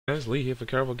Guys, Lee here for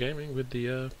Caravel Gaming with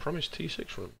the promised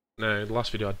T6 run. Now, in the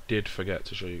last video I did forget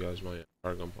to show you guys my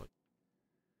Paragon point.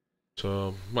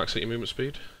 So, max at your movement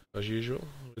speed, as usual,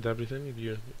 with everything. If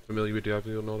you're familiar with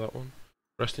Diablo, you'll know that one.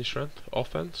 Resting strength,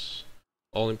 offense,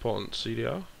 all important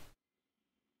CDR,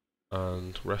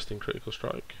 and resting critical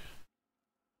strike.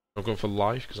 I'm going for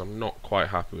life because I'm not quite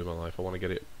happy with my life. I want to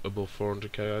get it above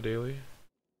 400k ideally.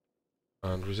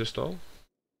 And resist all.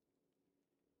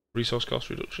 Resource cost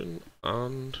reduction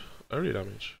and area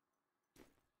damage.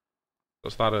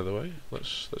 That's that out of the way.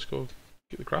 Let's go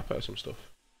get the crap out of some stuff.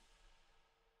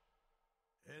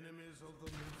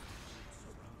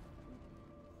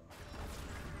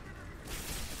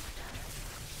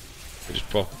 You just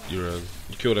pop your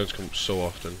cooldowns come so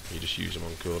often. You just use them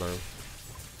on cooldown.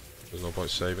 There's no point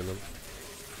saving them.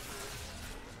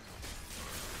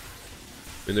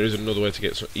 I mean, there is another way to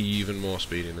get some even more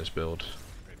speed in this build.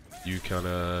 You can,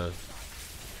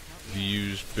 if you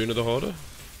use Boon of the Hoarder, it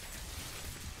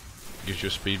gives you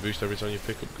a speed boost every time you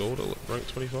pick up gold at rank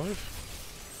 25.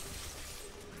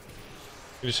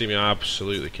 You just see me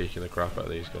absolutely kicking the crap out of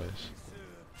these guys.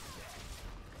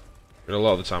 I mean, a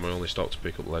lot of the time I only stop to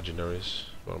pick up legendaries,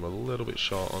 but I'm a little bit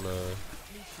short on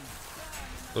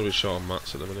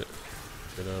mats at the minute.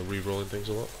 You know, re-rolling things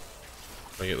a lot.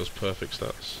 I get those perfect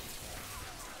stats.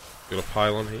 Got a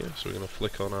pylon here, so we're gonna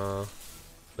flick on our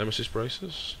Nemesis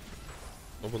braces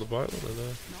over the pylon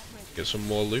and get some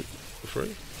more loot for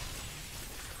free.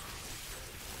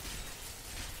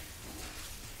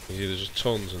 You see, there's just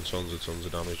tons and tons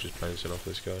of damage just bouncing off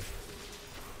this guy.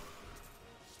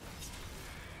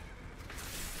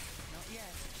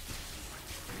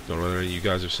 Don't know whether any of you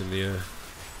guys have seen the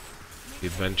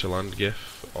Adventureland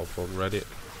gif up on Reddit,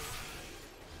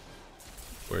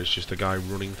 where it's just a guy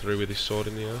running through with his sword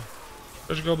in the air.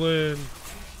 There's a goblin!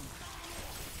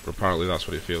 But apparently that's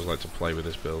what it feels like to play with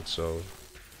this build, so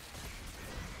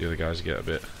the other guys get a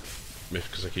bit miffed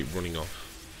because I keep running off.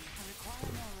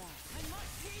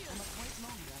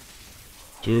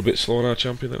 So we're a bit slow on our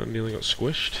champion then, I nearly got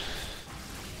squished.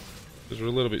 Because we're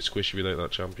a little bit squishy without that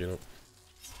champion up.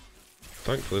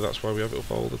 Thankfully that's why we have it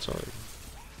up all the time.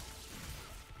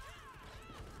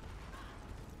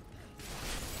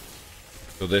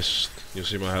 So this, you'll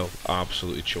see my health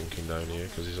absolutely chunking down here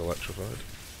because he's electrified.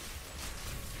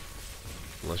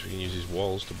 Unless we can use his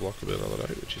walls to block a bit of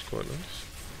that out, which is quite nice.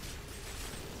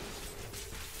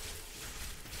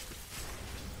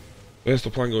 Yes,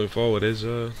 the plan going forward is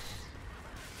we'll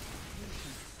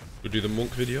do the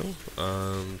monk video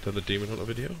and then the demon hunter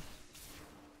video.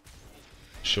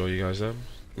 Show you guys them.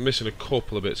 I'm missing a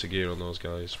couple of bits of gear on those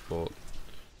guys, but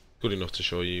good enough to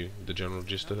show you the general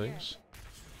gist of things.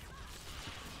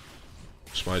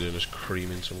 Spider just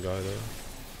creaming some guy there.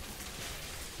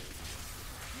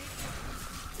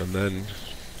 And then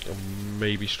I'm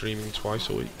maybe streaming twice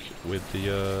a week with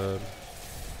the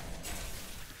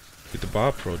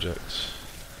bar project,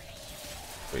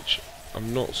 which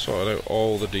I'm not sorted out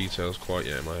all the details quite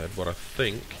yet in my head. What I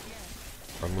think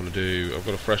I'm gonna do, I've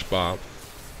got a fresh barb.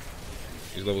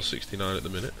 He's level 69 at the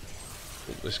minute.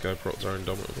 This guy procs are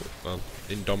indomitable, well,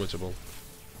 indomitable,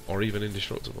 or even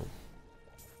indestructible.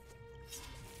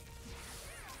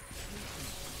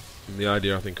 And the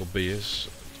idea I think will be is,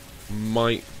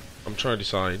 I'm trying to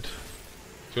decide,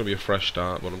 it's going to be a fresh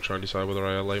start, but I'm trying to decide whether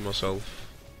I allay myself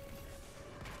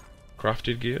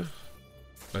crafted gear,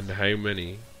 and how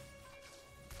many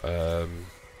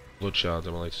blood shards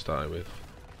am I allowed to start with,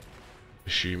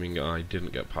 assuming I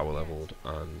didn't get power leveled,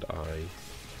 and I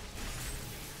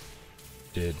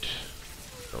did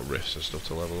rifts and stuff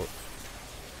to level up.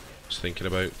 Just thinking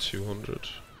about 200.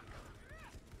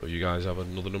 If you guys have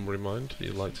another number in mind that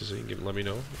you'd like to see, let me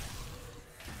know.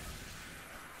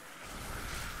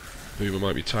 Boomer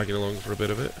might be tagging along for a bit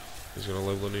of it. He's going to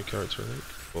level a new character, I think.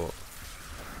 But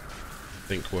I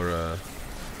think we're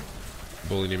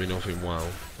bullying him enough in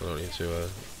WoW. I don't need to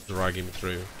drag him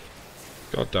through.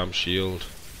 Goddamn shield.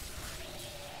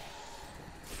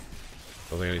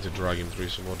 I think I need to drag him through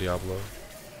some more Diablo.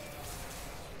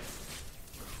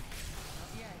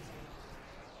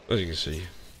 As you can see,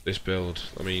 this build,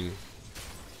 I mean,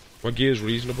 my gear's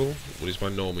reasonable, but it's by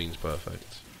no means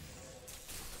perfect.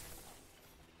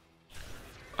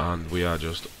 And we are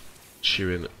just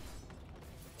chewing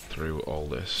through all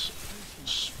this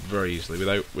very easily,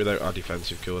 without our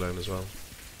defensive cooldown as well.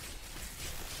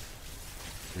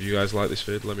 If you guys like this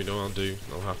vid, let me know.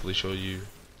 I'll happily show you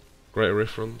greater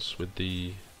riff runs with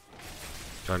the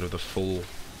kind of the full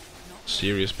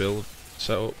serious build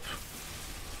setup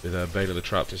with Bane of the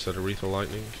Trapped instead of Lethal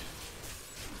Lightning.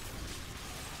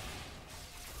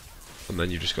 And then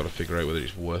you've just got to figure out whether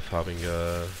it's worth having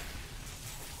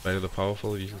Better the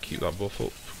powerful, if you can keep that buff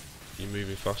up, you're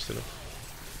moving fast enough.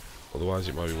 Otherwise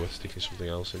it might be worth sticking something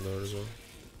else in there as well.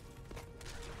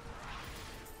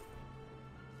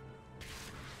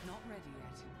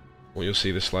 Well, you'll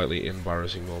see the slightly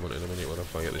embarrassing moment in a minute when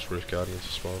I get this Roof Guardian to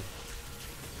spawn.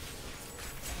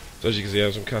 So as you can see,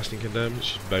 as I'm casting Condemn,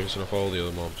 it's just bouncing off all the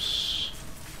other mobs.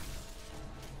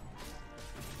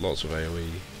 Lots of AoE.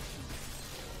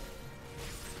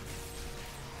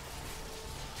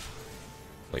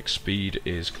 Like, speed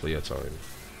is clear time.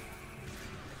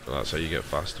 And that's how you get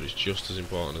faster, it's just as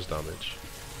important as damage.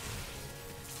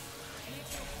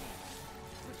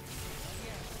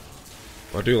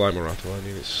 I do like Marathon, I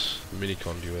mean it's a mini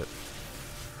conduit.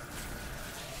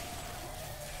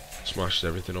 Smashes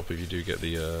everything up if you do get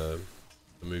the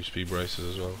move speed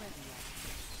braces as well.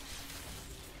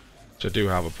 So I do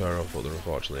have a pair of, but they're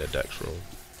unfortunately a dex roll.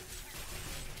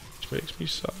 Which makes me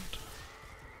sad.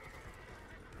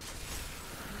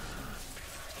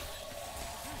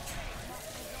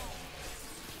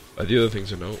 The other thing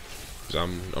to note, is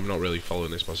I'm not really following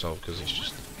this myself because it's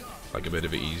just like a bit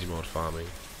of an easy mode farming,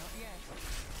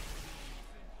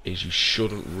 is you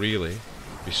shouldn't really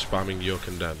be spamming your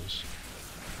condemns.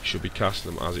 You should be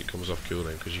casting them as it comes off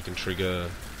cooldown, because you can trigger,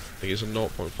 I think it's a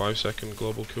 0.5 second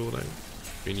global cooldown,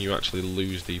 meaning you actually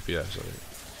lose DPS, I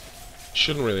think. It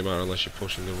shouldn't really matter unless you're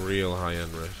pushing the real high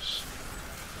end riffs.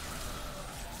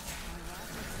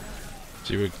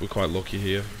 See, we're quite lucky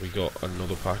here, we got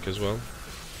another pack as well.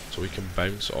 So we can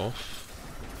bounce off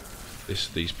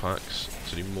these packs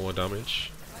to do more damage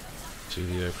to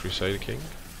the Crusader King.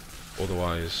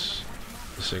 Otherwise,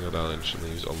 the single damage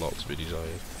leaves a lot to be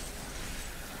desired.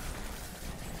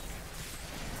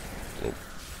 Oh,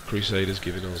 Crusader's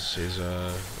giving us his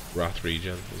Wrath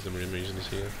regen, is the main reason he's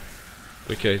here.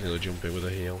 But occasionally jump in with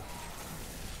a heal.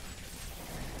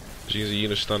 As you can see, you're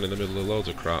going to stand in the middle of loads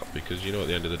of crap, because you know at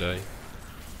the end of the day,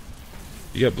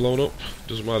 you get blown up,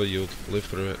 doesn't matter, you'll live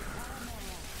through it.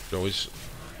 You can always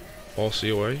force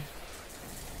you away.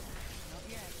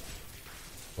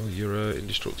 Well, your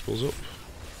indestructible's up.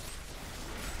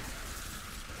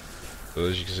 So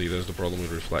as you can see, there's the problem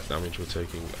with reflect damage, we're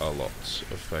taking a lot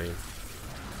of pain.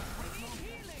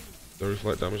 The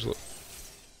reflect damage, look.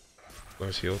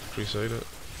 Nice heal for Crusader.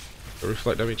 The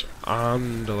reflect damage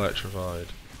and electrified.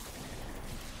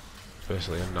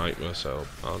 Personally a nightmare setup,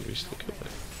 and we still kill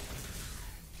it.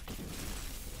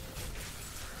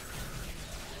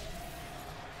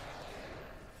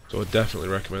 So I definitely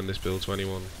recommend this build to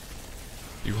anyone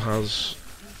who has,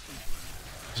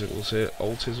 we'll say,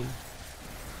 autism.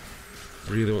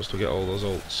 Really wants to get all those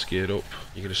ults geared up.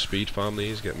 You're going to speed farm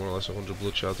these, get more or less 100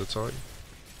 blood shards a time.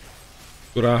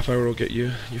 Good half hour will get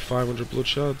you your 500 blood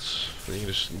shards, and you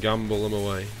can just gamble them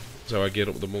away. That's how I get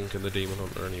up the monk and the demon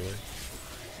hunter anyway.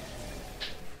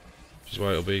 Which is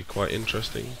why it'll be quite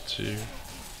interesting to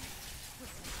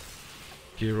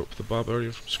gear up the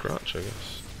barbarian from scratch, I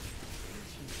guess.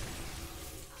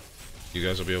 You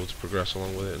guys will be able to progress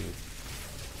along with it and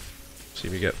see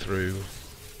me get through,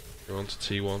 go on to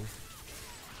T1,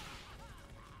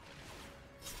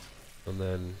 and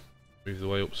then move the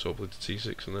way up, so hopefully to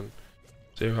T6, and then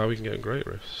see how we can get great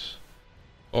rifts.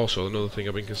 Also, another thing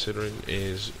I've been considering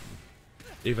is,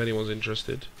 if anyone's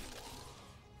interested,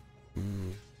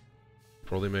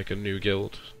 probably make a new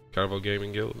guild, Caravel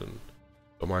Gaming Guild, and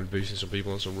don't mind boosting some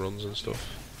people on some runs and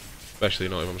stuff, especially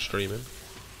not if I'm streaming.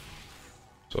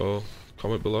 So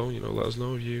comment below, you know, let us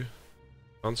know if you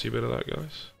fancy a bit of that,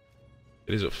 guys.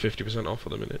 It is at 50% off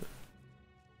at the minute.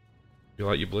 If you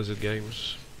like your Blizzard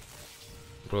games,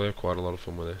 you'll probably have quite a lot of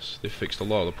fun with this. They've fixed a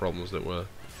lot of the problems that were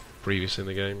previous in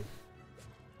the game.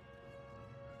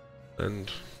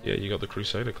 And yeah, you got the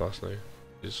Crusader class now.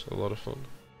 It's a lot of fun.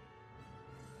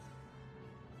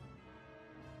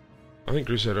 I think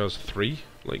Crusader has 3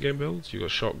 late game builds. You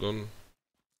got Shotgun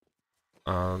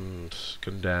and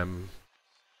Condemn,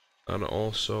 and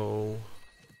also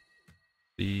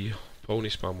the pony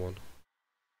spam one.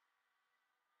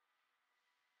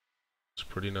 It's a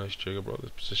pretty nice trigger, bro.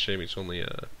 It's a shame it's only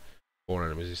 4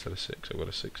 enemies instead of 6. I've got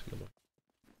a 6 in the map.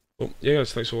 Well, yeah,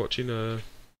 guys, thanks for watching.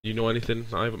 You know anything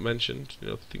I haven't mentioned, you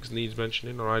know, things needs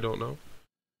mentioning or I don't know,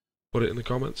 put it in the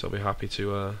comments. I'll be happy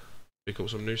to pick up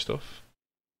some new stuff.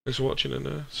 Thanks for watching,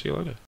 and see you later.